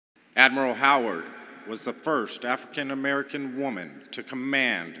Admiral Howard was the first African-American woman to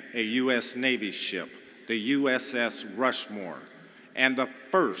command a U.S. Navy ship, the USS Rushmore, and the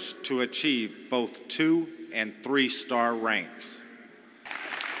first to achieve both 2- and 3-star ranks.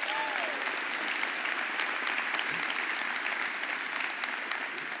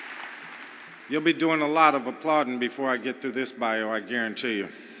 You'll be doing a lot of applauding before I get through this bio, I guarantee you.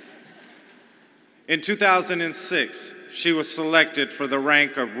 In 2006, she was selected for the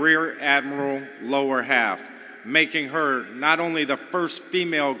rank of Rear Admiral Lower Half, making her not only the first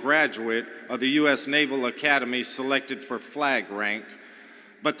female graduate of the U.S. Naval Academy selected for flag rank,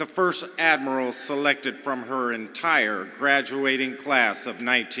 but the first admiral selected from her entire graduating class of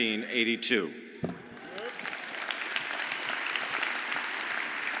 1982.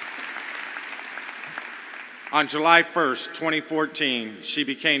 On July 1st, 2014, she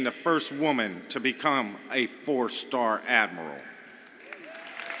became the first woman to become a 4-star admiral.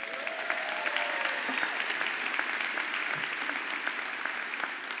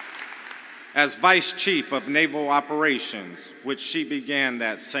 As Vice Chief of Naval Operations, which she began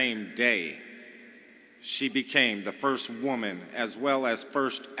that same day, she became the first woman as well as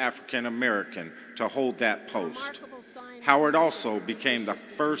first African American to hold that post. Howard also became the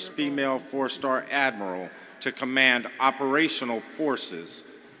first female 4-star admiral to command operational forces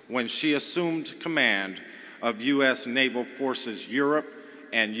when she assumed command of U.S. Naval Forces Europe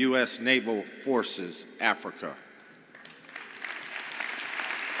and U.S. Naval Forces Africa.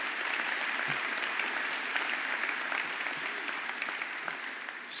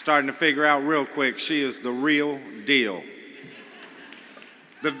 Starting to figure out real quick, she is the real deal.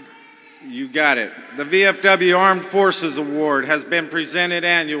 You got it. The VFW Armed Forces Award has been presented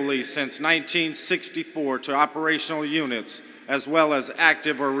annually since 1964 to operational units as well as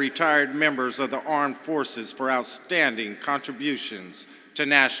active or retired members of the armed forces for outstanding contributions to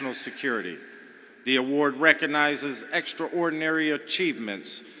national security. The award recognizes extraordinary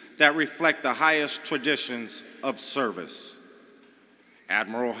achievements that reflect the highest traditions of service.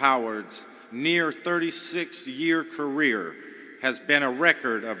 Admiral Howard's near 36-year career has been a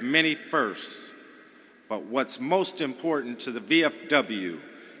record of many firsts, but what's most important to the VFW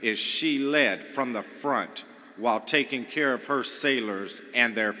is she led from the front while taking care of her sailors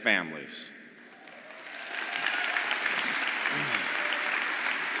and their families.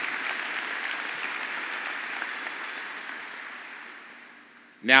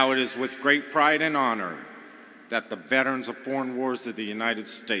 Now it is with great pride and honor that the Veterans of Foreign Wars of the United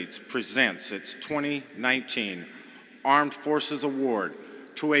States presents its 2019 Armed Forces Award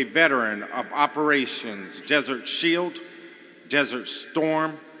to a veteran of Operations Desert Shield, Desert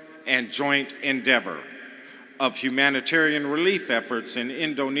Storm, and Joint Endeavor, of humanitarian relief efforts in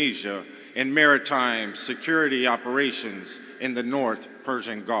Indonesia and maritime security operations in the North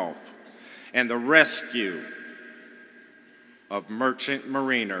Persian Gulf, and the rescue of merchant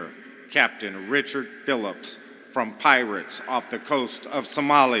mariner Captain Richard Phillips from pirates off the coast of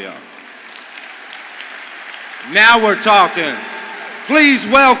Somalia. Now we're talking. Please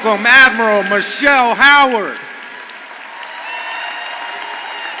welcome Admiral Michelle Howard.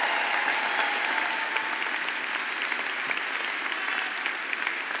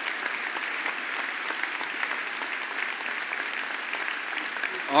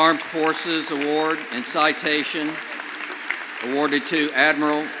 Armed Forces Award and citation awarded to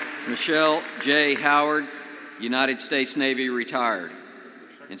Admiral Michelle J. Howard, United States Navy, retired,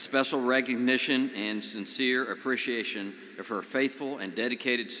 in special recognition and sincere appreciation of her faithful and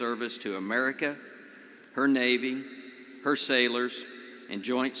dedicated service to America, her Navy, her sailors, and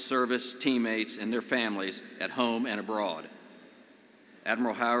joint service teammates and their families at home and abroad.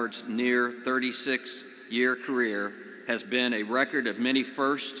 Admiral Howard's near 36-year career has been a record of many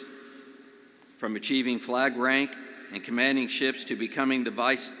firsts, from achieving flag rank and commanding ships to becoming the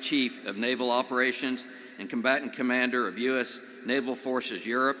Vice Chief of Naval Operations and Combatant Commander of U.S. Naval Forces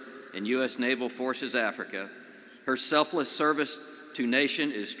Europe and U.S. Naval Forces Africa. Her selfless service to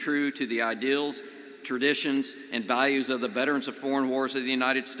nation is true to the ideals, traditions, and values of the Veterans of Foreign Wars of the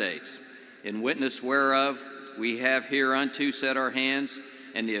United States, in witness whereof we have hereunto set our hands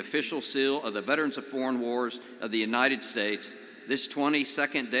and the official seal of the Veterans of Foreign Wars of the United States this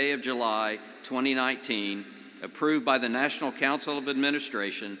 22nd day of July, 2019, approved by the National Council of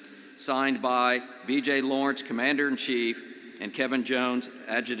Administration, signed by B.J. Lawrence, Commander-in-Chief, and Kevin Jones,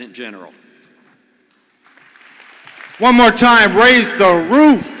 Adjutant General. One more time, raise the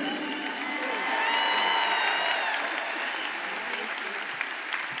roof.